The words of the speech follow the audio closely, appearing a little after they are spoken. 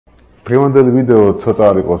დღევანდელი ვიდეო ცოტა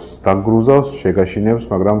არ იყოს დაგგრუზავს, შეგაშინებს,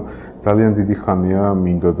 მაგრამ ძალიან დიდი ხანია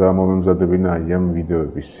მინდოდა მომემზადებინა აი ამ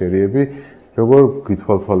ვიდეოების სერიები, როგორ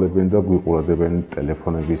გითვალთვალებენ და გვიყურადებენ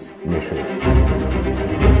ტელეფონების მეშვეობით.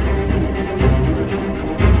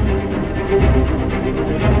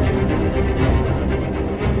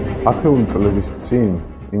 ათეული წლების წინ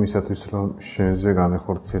იმისათვის რომ შენზე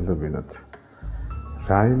განეხორციელებინათ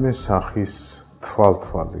რაიმე სახის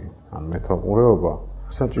თვალთვალი ან მეთვალყურეობა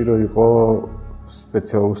საჭირო იყო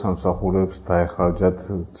სპეციალურ სამსახურებს დაეხარჯათ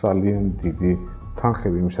ძალიან დიდი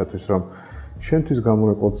თანხები იმისათვის რომ შენთვის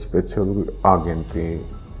გამოეყოთ სპეციალური აგენტი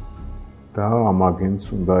და ამ აგენტს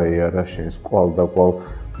უნდა ეარა შენს კვალდაკვალ,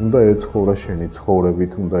 უნდა ეცხოვრა შენი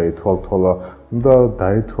ცხოვრებით, უნდა ეთვალთვალა, უნდა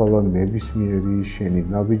დაეთვალა ნებისმიერი შენი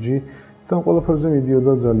ნაბიჯი და ყველაფერზე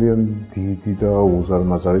მიდიოდა ძალიან დიდი და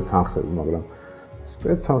უზარმაზარი თანხები, მაგრამ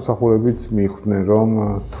სპეცსამსახურებიც მიხვდნენ რომ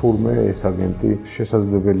თურმე ეს აგენტი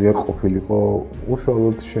შესაძლებელია ყოფილიყო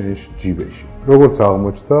უშუალოდ შენს ჯიბეში. როგორც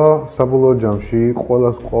აღმოჩნდა, საბოლოო ჯამში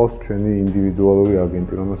ყველას ყავს ჩვენი ინდივიდუალური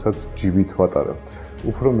აგენტი, რომელსაც ჯიბით ვატარებთ.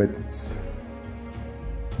 უფრო მეტიც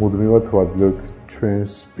მუდმივად ვაძლევთ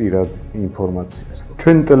ჩვენს პირად ინფორმაციას.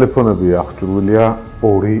 ჩვენი ტელეფონები აღჭურვილია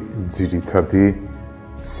ორი ძირითადი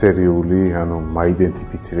სერიული, ანუ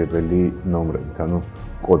მაიდენტიფიცირებელი ნომრებით, ანუ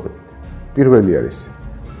კოდებით. პირველი არის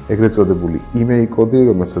ეგრეთ წოდებული IMEI კოდი,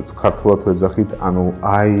 რომელსაც ქართულად ვეძახით, ანუ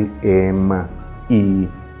IMEI,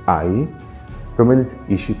 რომელიც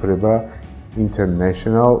იშიფრება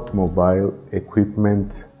International Mobile Equipment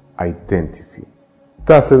Identity.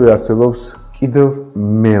 და ასევე არსებობს კიდევ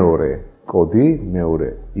მეორე კოდი, მეორე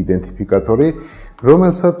იდენტიფიკატორი,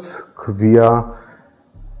 რომელსაც ქვია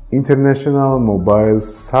International Mobile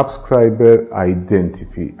Subscriber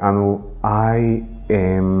Identity, ანუ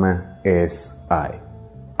IMSI.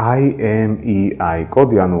 IMEI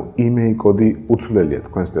კოდი, ანუ IMEI კოდი უცვლელია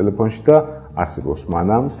თქვენს ტელეფონში და არსებობს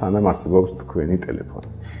მანამ, სანამ არსებობს თქვენი ტელეფონი.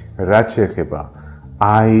 რაც შეეხება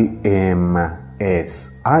IMSI-ს,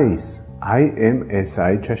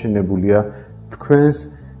 IMSI ჩაშენებულია თქვენს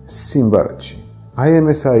სიმბარათში.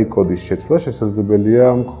 IMSI კოდის შეცვლა შესაძლებელია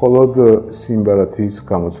მხოლოდ სიმბარათის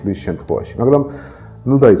გამოცვლის შემთხვევაში, მაგრამ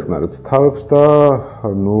ნუ დაიწყნაროთ თავებს და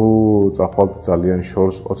ნუ წახვალთ ძალიან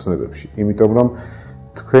შორს ოცნებებში, იმიტომ რომ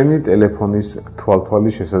თქვენი ტელეფონის თვალთვალი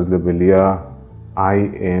შესაძლებელია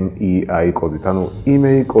IMEI კოდით, ანუ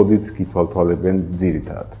IMEI კოდით გითვალთვალებენ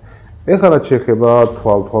ძირითადად. ეხლა რაც შეეხება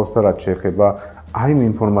თვალთვალს და რაც შეეხება აი იმ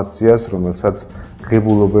ინფორმაციას, რომელსაც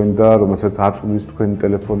ღებულობენ და რომელსაც აწვდის თქვენი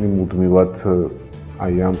ტელეფონი მუდმივად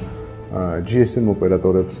აი ამ GSM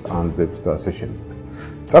ოპერატორებს ანძებს და ასე შემდეგ.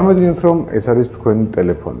 წარმოიდგინეთ რომ ეს არის თქვენი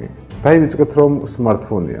ტელეფონი. დაივიწყეთ რომ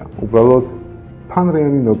smartphone-ია. უბრალოდ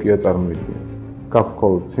ფანრიანი Nokia წარმოიდგინეთ. გაქვთ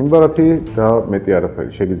მხოლოდ სიმბარათი და მეტი არაფერი.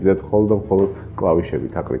 შეგიძლიათ მხოლოდ და მხოლოდ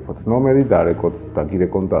კლავიშებით აკრიფოთ ნომერი, დარეკოთ,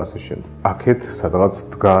 დაგირეკონ და ასე შემდეგ. აქეთ სადღაც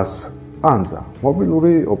დგას ანძა,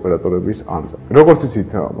 მობილური ოპერატორების ანძა. როგორც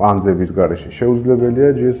იცით, ანძების გარეშე შეუძლებელია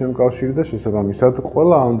GSM კავშირი და შესაბამისად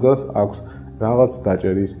ყველა ანძას აქვს რაღაც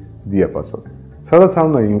დაჭერის დიაპაზონი. სადაც არ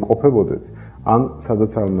უნდა იმყოფებოდეთ, ან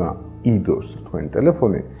სადაც არ უნდა იდოს თქვენი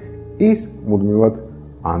ტელეფონი, ის მუდმივად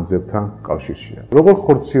ანძებთან კავშირშია. როგორ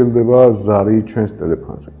ხორციელდება ზარი ჩვენს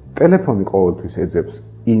ტელეფონზე? ტელეფონი ყოველთვის ეძებს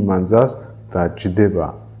იმ ანძას და ჯდება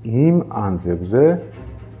იმ ანძებზე,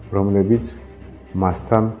 რომლებიც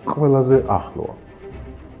მასთან ყველაზე ახლოა.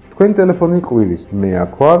 თქვენი ტელეფონი ყვირის მე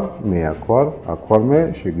აქ ვარ,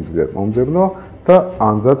 შეგიძლიათ მომძებნო და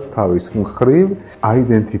ანძაც თავის მხრივ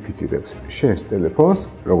აიდენტიფიცირებს შენს ტელეფონს,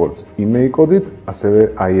 როგორც IMEI კოდით, ასევე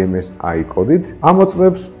IMSI კოდით,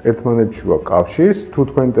 ამოწმებს ერთმანეთშუა კავშირს, თუ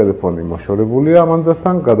თქვენი ტელეფონი მოშორებულია ამ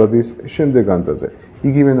ანძასთან, გადადის შემდეგ ანძაზე.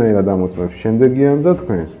 იგივენაირად ამოწმებს შემდეგი ანძა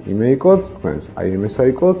თქვენს IMEI კოდს, თქვენს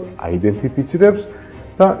IMSI კოდს, აიდენტიფიცირებს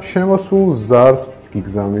და შემოსულ ზარს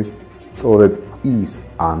გიგზავნის სწორედ ის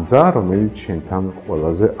ანძა, რომელიც შენთან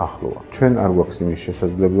ყველაზე ახლოა. ჩვენ არ გვაქვს იმის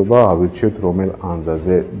შესაძლებლობა ავირჩიოთ რომელ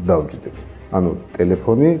ანძაზე დავჯდეთ. ანუ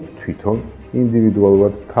ტელეფონი თვითონ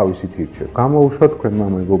ინდივიდუალურად თავისით ირჩევს. გამოუშვა თქვენმა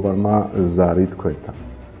მეგობარმა ზარი თქვენთან.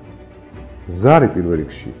 ზარი პირველ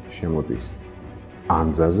რიგში შემოდის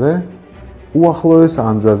ანძაზე, უახლოეს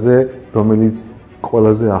ანძაზე, რომელიც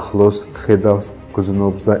ყველაზე ახლოს ხედავს,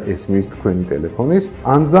 გზნობს და ესმის თქვენი ტელეფონის.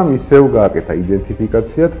 ანძამ ისევ გააკეთა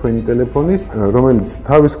იდენტიფიკაცია თქვენი ტელეფონის, რომელიც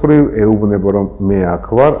თავის მხრივ ეუბნება რომ მე აქ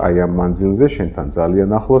ვარ, აი ამ მანძილზე შენთან ძალიან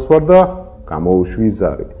ახლოს ვარ და გამოუშვი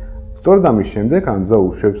ზარი. სწორედ ამის შემდეგ ანძა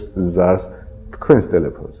უშვებს ზარს თქვენს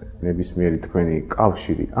ტელეფონზე. ნებისმიერი თქვენი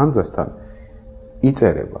კავშირი ანძასთან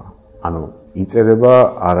იწერება. ანუ იწერება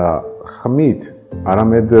არა ხმით,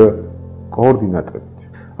 არამედ კოორდინატებით.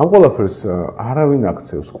 ამ ყველაფერს არავინ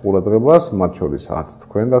აქცევს ყურადღებას, მათ შორისაც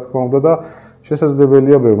თქვენ რა თქმა უნდა და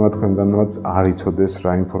შესაძლებელია ბევრმა თქვენგანაც არ იცოდეს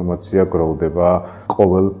რა ინფორმაცია გროვდება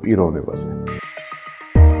ყოველ პიროვნებაზე.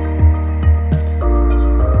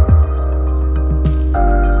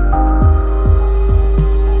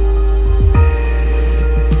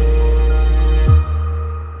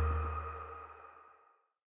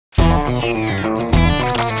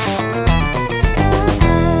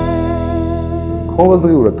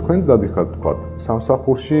 ყოველდღიურად თქვენ დადიხართ თქვა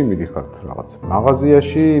სამსახურში, მიდიხართ რაღაც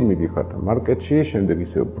მაღაზიაში, მიდიხართ მარკეტში, შემდეგ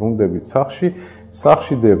ისევ ბრუნდებით სახლში,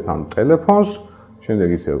 სახლში დებთ ამ ტელეფონს, შემდეგ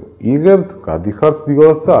ისევ იღებთ, გადიხართ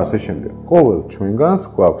დილას და ასე შემდეგ. ყოველ ჩვენგანს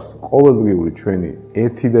გვაქვს ყოველდღიური ჩვენი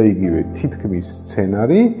ერთი და იგივე თითქმის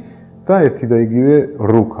სცენარი და ერთი და იგივე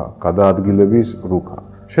რუქა, გადაადგილების რუქა.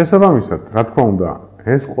 შესაბამისად, რა თქმა უნდა,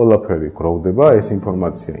 ეს ყველაფერი გროვდება, ეს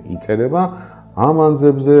ინფორმაცია იწერება ამ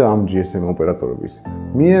ანძებზე, ამ GSM ოპერატორების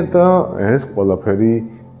მიერ და ეს ყველაფერი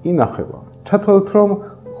ინახება. ჩათვალეთ, რომ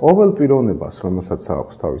ყოველ პიროვნებას, რომელსაც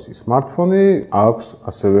აქვს თავისი smartphone, აქვს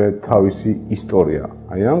ასევე თავისი ისტორია,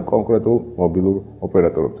 აი ამ კონკრეტულ მობილურ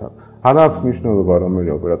ოპერატორებთან. არ აქვს მნიშვნელობა, რომელი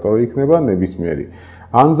ოპერატორი იქნება, ნებისმიერი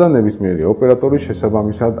ანძა, ნებისმიერი ოპერატორი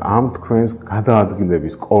შესაბამისად ამ თქვენს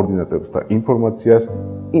გადაადგილების კოორდინატებს და ინფორმაციას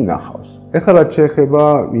ინახავს. ეხლა რაც შეეხება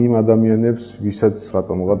იმ ადამიანებს, ვისაც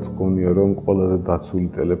რატომღაც გონია, რომ ყველაზე დაცული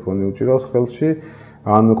ტელეფონი უჭირავს ხელში,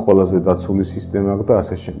 ან ყველაზე დაცული სისტემა აქვს და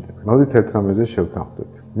ასე შემდეგ. მოდით ერთ რამეზე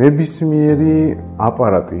შევთანხმდეთ. ნებისმიერი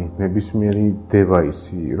აპარატი, ნებისმიერი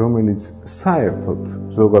დევაისი, რომელიც საერთოდ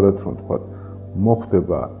ზოგადად რომ ვთქვათ,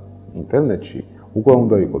 მოხდება ინტერნეტში, უკვე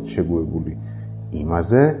უნდა იყოს შეგუებული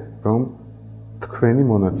იმაზე, რომ თქვენი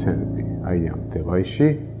მონაცემები აი ამ დევაისში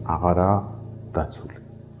აღარაა დაცული.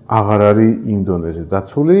 აღარ არის იმ დონეზე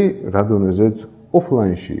დაცული, რა დონეზეც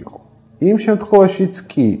ოფლაინში იყო. იმ შემთხვევაშიც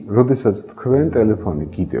კი, როდესაც თქვენ ტელეფონი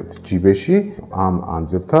გიდევთ ჯიბეში, ამ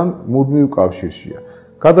ანძებთან მუდმივ კავშირშია.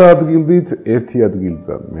 გადაადგილდით ერთი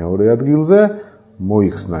ადგილიდან მეორე ადგილზე,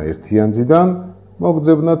 მოიხსნა ერთი ანძიდან,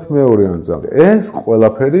 მოგძებნათ მეორე ანძამდე. ეს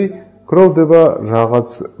ყველაფერი გროვდება რაღაც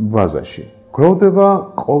ბაზაში. გროვდება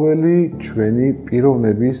ყოველი ჩვენი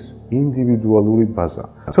პიროვნების ინდივიდუალური ბაზა.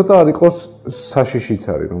 ცოტა არ იყოს საშიშიც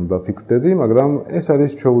არის რომ დაფიქრდები, მაგრამ ეს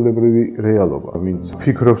არის ჩვეულებრივი რეალობა. ვინც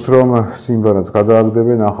ფიქრობს რომ სიმბარაც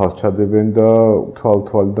გადააგდებენ, ახალს ჩადებენ და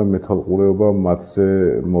თვალთვალი და მეთვალყურეობა მათზე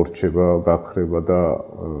მორჩება, გაქრება და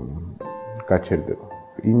გაჩერდება.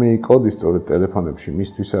 email კოდი სწორედ ტელეფონებში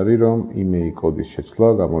მისთვის არის რომ email კოდის შეცვლა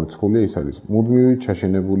გამორიცხულია, ის არის მუდმივი,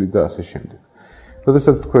 ჩაშენებული და ასე შემდეგ.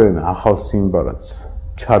 როდესაც თქვენ ახალ სიმბარათს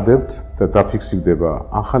ჩადებთ და დაფიქსირდება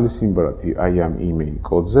ახალი სიმბარათი აი ამ email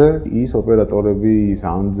კოდზე, ის ოპერატორები, ის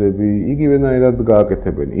ანძები იგივენაირად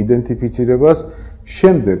გააკეთებენ იდენტიფიცირებას,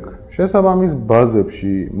 შემდეგ შესაბამის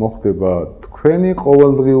ბაზებში მოხდება თქვენი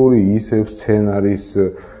ყოველდღიური ისევ სცენარის,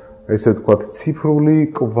 ესე ვთქვათ, ციფრული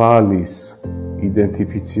კვალის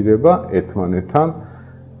იდენტიფიცირება ერთმანეთთან,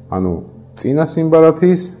 ანუ წინა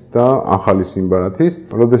სიმბარათის და ახალი სიმბარათის,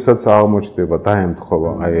 როდესაც აღმოჩნდება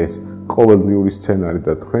დაემთხვევა აი ეს ყოველდღიური სცენარი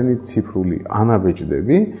და თქვენი ციფრული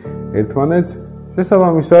ანაბეჭდები, ერთმანეთს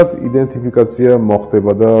შესაბამისად იდენტიფიკაცია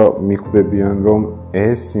მოხდება და მიხვდებიან, რომ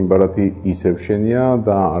ეს სიმბარათი ისევ შენია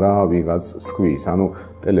და არა ვიღაც სხვის. ანუ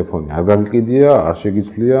ტელეფონი არ გაგიყიდია, არ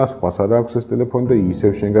შეგიცვლია, სხვას არ აქვს ეს ტელეფონი და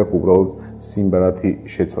ისევ შენ გაქვს უბრალოდ სიმბარათი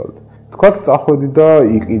შეცვალეთ. თქვათ წახვედი და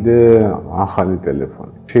იყიდე ახალი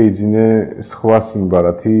ტელეფონი. შეიძინე სხვა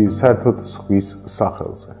სიმბარათი საერთოდ სხვის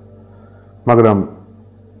სახელზე. მაგრამ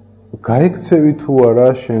გაიქცევი თუ არა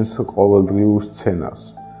შენს ყოველდღიურ სცენარს.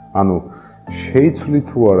 ანუ შეიცვლი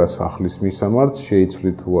თუ არა სახლის მისამართს,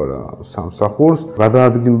 შეიცვლი თუ არა სამსახურს,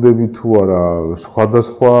 გადაადგილდები თუ არა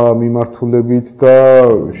სხვადასხვა მიმართულებით და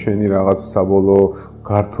შენი რაღაც საბოლოო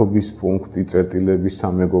გართობის პუნქტი, წერტილების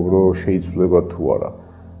სამეგობრო შეიცვლება თუ არა.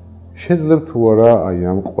 შეძლებ თუ არა აი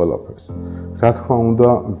ამ ყველაფერს. რა თქმა უნდა,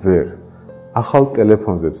 ვერ. ახალ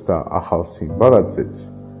ტელეფონზეც და ახალ სიმბარათზეც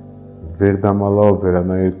ვერ დამალავ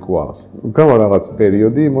ვერანაირ კვალს. გავა რაღაც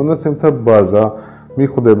პერიოდი, მონაცემთა ბაზა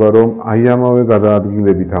მიხვდება, რომ აი ამავე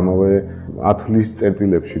გადაადგილებით, ამავე ათვლის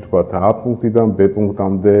წერტილებში, თქვათ, A პუნქტიდან B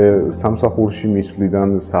პუნქტამდე, სამსახურში მისვლიდან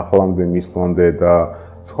სახლამდე მისვლამდე და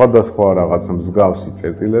სხვადასხვა რაღაც მსგავსი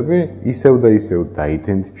წერტილები ისევ და ისევ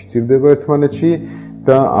დაიდენტიფიცირდება ერთმანეთში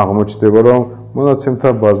და აღმოჩნდება, რომ მონაცემთა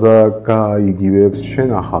ბაზა გააიგივებს შენ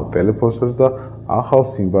ახალ ტელეფონსაც და ახალ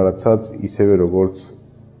სიმბარათსაც ისევე როგორც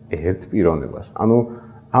ერთ პიროვნებას. ანუ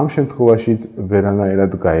ამ შემთხვევაშიც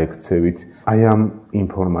ვერანაირად გაექცევით აი ამ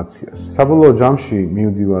ინფორმაციას. საბოლოო ჯამში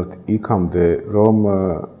მივდივართ იქამდე, რომ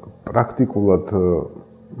პრაქტიკულად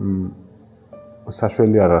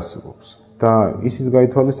საშველი არ არსებობს. და ისიც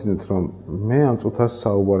გაითვალისწინეთ, რომ მე ამ წუთას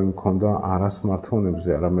საუბარი მქონდა არა smartphone-ებზე,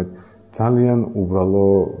 არამედ ძალიან უბრალო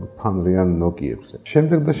ფანრიან Nokia-ებზე.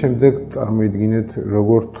 შემდეგ წარმოიდგინეთ,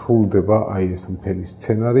 როგორ თულდება აი ეს მთელი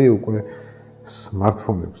სცენარი უკვე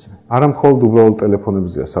smartphone-ებზე. არა მხოლოდ უბრალოდ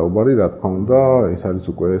ტელეფონებზეა საუბარი, რა თქმა უნდა, ეს არის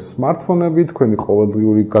უკვე smartphone-ები, თქვენი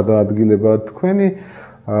ყოველდღიური გადაადგილება, თქვენი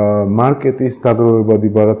მარკეტის დაგროვებადი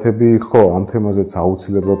ბარათები, ხო, ამ თემაზეც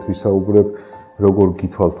აუცილებლად ვისაუბრებ, როგორ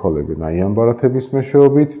გითვალთვალებენ აი ამ ბარათების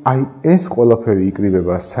მეშვეობით. აი ეს ყველაფერი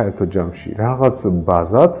იკრიბება საერთო ჯამში რაღაც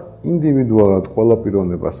ბაზად, ინდივიდუალურად ყველა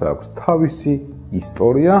პიროვნებას აქვს თავისი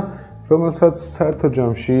ისტორია, რომელსაც საერთო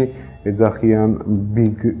ჯამში ეძახიან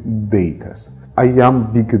big data-ს. აი ამ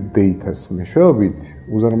big data-ს მეშვეობით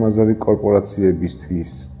უზარმაზარი კორპორაციებისთვის,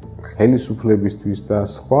 ხელისუფლებისთვის და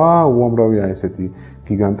სხვა უამრავი აი ესეთი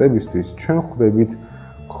გიგანტებისთვის ჩვენ ხვდებით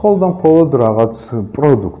მხოლოდ რაღაც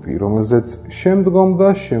პროდუქტი, რომელზეც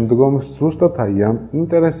შემდგომ ზუსტად აი ამ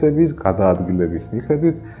ინტერესების გადაადგილების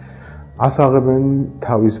მიხედვით ასაღებენ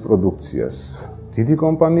თავის პროდუქციას. დიდი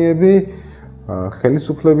კომპანიები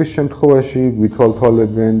ხელისუფლების შემთხვევაში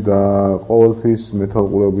გვითვალთვალებენ და ყოველთვის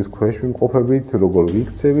მეთვალყურეობის ქვეშ ვიმყოფებით, როგორ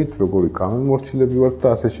ვიქცევით, როგორი კანონმორჩილები ვართ და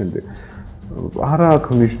ასე შემდეგ. არა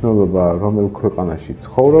აქვს მნიშვნელობა, რომელ ქვეყანაში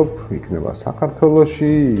ცხოვრობ, იქნება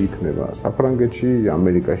საქართველოში, იქნება საფრანგეთში,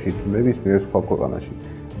 ამერიკაში, ნებისმიერ სხვა ქვეყანაში.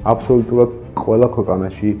 აბსოლუტურად ყველა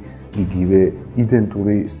ქვეყანაში იგივე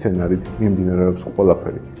იდენტური სცენარით მიმდინარეობს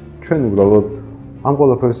ყველაფერი. ჩვენ უბრალოდ ამ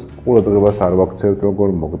ყველაფერს ყურადღებას არ ვაქცევთ, როგორ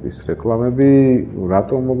მოგდის რეკლამები,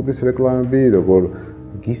 რატომ მოგდის რეკლამები, როგორ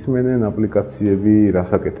გისმენენ აპლიკაციები,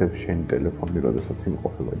 რას აკეთებს შენი ტელეფონი, როდესაც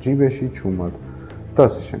იმყოფება ჯიბეში, ჩუმად და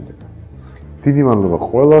ასე შემდეგ. დიდი მადლობა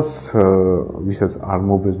ყველას, ვისაც არ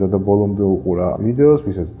მობეზდა და ბოლომდე უყურა ვიდეოს,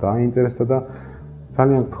 ვისაც დაინტერესდა და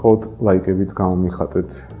ძალიან გთხოვთ ლაიკებით გამომიხატეთ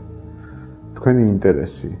თქვენი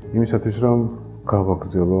ინტერესი, იმისათვის რომ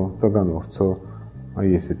გავაგრძელო და განვავრცო აი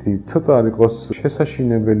ესეთი ცოტა არ იყოს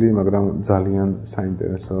შესაშინებელი, მაგრამ ძალიან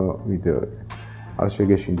საინტერესო ვიდეოები. არ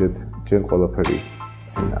შეგეშინდეთ ჯერ ყველაფერი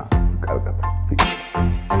წინა. კარგად.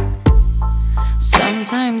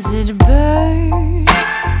 Sometimes it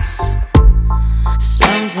burns.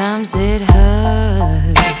 Sometimes it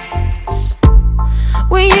hurts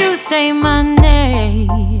when you say my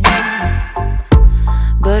name,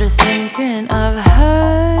 but thinking of